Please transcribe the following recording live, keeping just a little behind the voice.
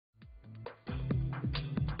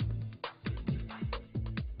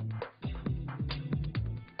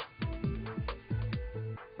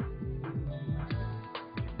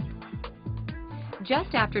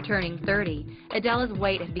Just after turning 30, Adela's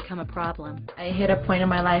weight had become a problem. I hit a point in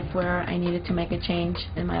my life where I needed to make a change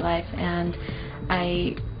in my life, and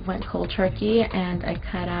I went cold turkey and I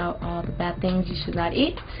cut out all the bad things you should not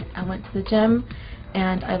eat. I went to the gym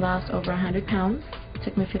and I lost over 100 pounds. It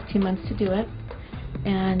took me 15 months to do it,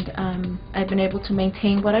 and I've been able to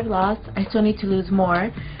maintain what I've lost. I still need to lose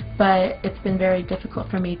more, but it's been very difficult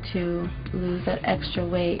for me to lose that extra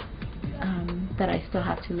weight that I still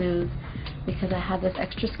have to lose, because I have this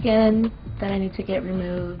extra skin that I need to get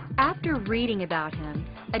removed. After reading about him,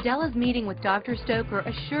 Adela's meeting with Dr. Stoker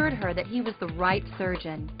assured her that he was the right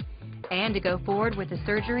surgeon and to go forward with the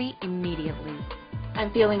surgery immediately.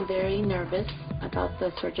 I'm feeling very nervous about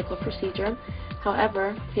the surgical procedure.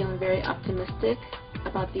 However, feeling very optimistic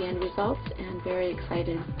about the end results and very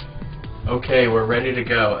excited. Okay, we're ready to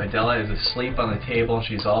go. Adela is asleep on the table.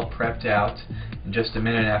 She's all prepped out. In just a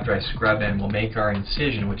minute after I scrub in, we'll make our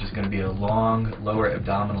incision, which is going to be a long lower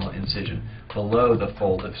abdominal incision below the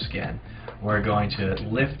fold of skin. We're going to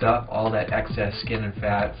lift up all that excess skin and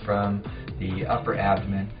fat from the upper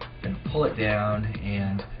abdomen and pull it down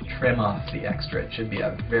and trim off the extra. It should be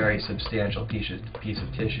a very substantial piece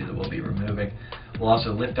of tissue that we'll be removing. We'll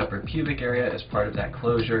also lift up her pubic area as part of that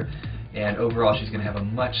closure, and overall she's going to have a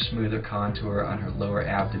much smoother contour on her lower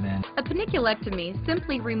abdomen. A paniculectomy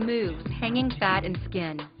simply removes hanging fat and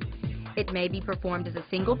skin. It may be performed as a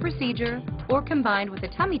single procedure or combined with a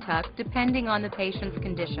tummy tuck depending on the patient's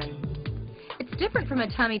condition. It's different from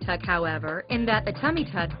a tummy tuck, however, in that the tummy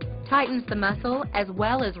tuck tightens the muscle as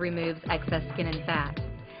well as removes excess skin and fat.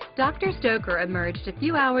 Dr. Stoker emerged a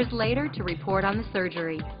few hours later to report on the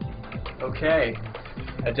surgery. Okay,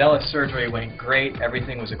 Adela's surgery went great.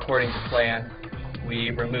 Everything was according to plan.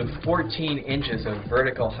 We removed 14 inches of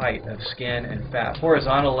vertical height of skin and fat.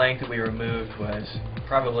 Horizontal length that we removed was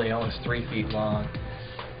probably almost 3 feet long,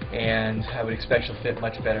 and I would expect she'll fit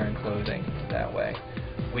much better in clothing that way.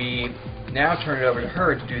 We now turn it over to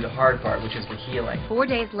her to do the hard part, which is the healing. 4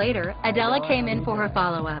 days later, Adela came in for her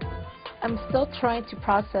follow-up. I'm still trying to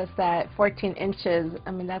process that 14 inches.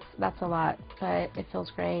 I mean, that's a lot, but it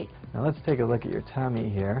feels great. Now let's take a look at your tummy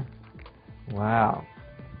here. Wow,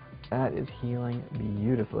 that is healing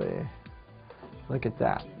beautifully. Look at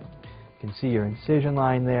that. You can see your incision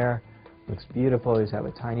line there. Looks beautiful. You just have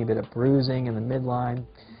a tiny bit of bruising in the midline.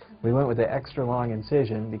 We went with the extra long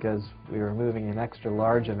incision because we were removing an extra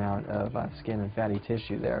large amount of skin and fatty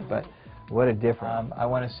tissue there, but what a difference. I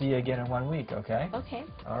want to see you again in 1 week, okay? Okay.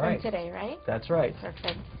 All right. From today, right? That's right.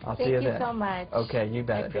 Perfect. I'll see you then. Thank you so much. Okay, you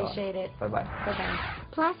bet. I appreciate it. Bye-bye. Bye-bye.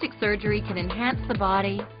 Plastic surgery can enhance the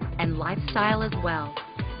body and lifestyle as well.